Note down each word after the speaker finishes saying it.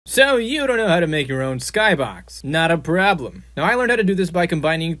So you don't know how to make your own Skybox. Not a problem. Now I learned how to do this by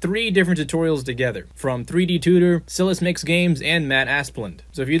combining 3 different tutorials together, from 3D Tudor, SilaSMakesGames, and MattAspland.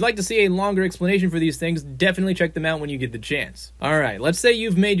 So if you'd like to see a longer explanation for these things, definitely check them out when you get the chance. Alright, let's say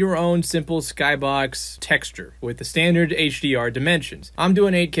you've made your own simple Skybox texture with the standard HDR dimensions. I'm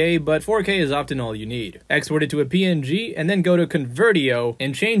doing 8K, but 4K is often all you need. Export it to a PNG, and then go to Convertio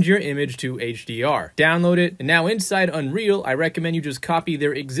and change your image to HDR. Download it, and now inside Unreal, I recommend you just copy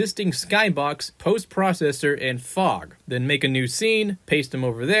their existing Skybox, post-processor, and fog. Then make a new scene, paste them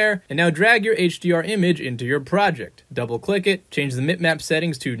over there, and now drag your HDR image into your project. Double-click it, change the bitmap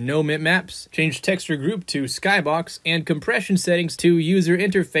settings to no bitmaps, change texture group to Skybox, and compression settings to user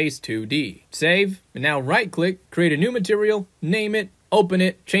interface 2D. Save, and now right-click, create a new material, name it, open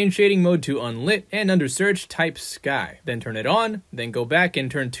it, change shading mode to unlit, and under search type sky. Then turn it on, then go back and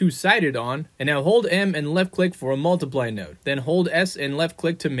turn two-sided on, and now hold M and left click for a multiply node. Then hold S and left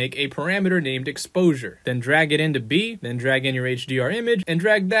click to make a parameter named exposure. Then drag it into B, then drag in your HDR image, and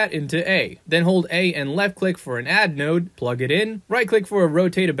drag that into A. Then hold A and left click for an add node, plug it in, right click for a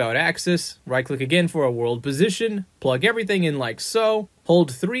rotate about axis, right click again for a world position, plug everything in like so,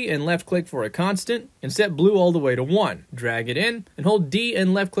 hold 3 and left click for a constant, and set blue all the way to 1. Drag it in, and hold D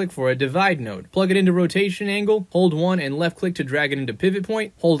and left click for a divide node. Plug it into rotation angle, hold 1 and left click to drag it into pivot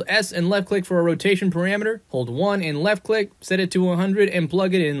point, hold S and left click for a rotation parameter, hold 1 and left click, set it to 100, and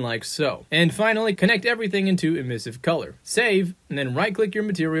plug it in like so. And finally, connect everything into emissive color. Save, and then right click your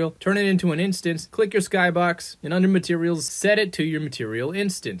material, turn it into an instance, click your Skybox, and under materials, set it to your material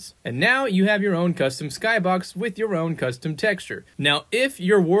instance. And now you have your own custom Skybox with your own custom texture. Now, if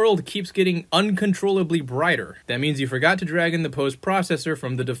your world keeps getting uncontrollably brighter, that means you forgot to drag in the post-processor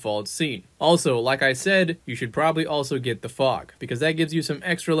from the default scene. Also, like I said, you should probably also get the fog, because that gives you some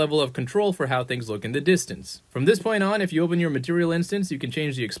extra level of control for how things look in the distance. From this point on, if you open your material instance, you can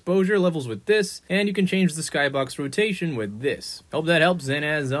change the exposure levels with this, and you can change the Skybox rotation with this. Hope that helps, and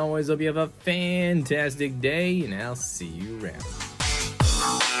as always, hope you have a fantastic day, and I'll see you around.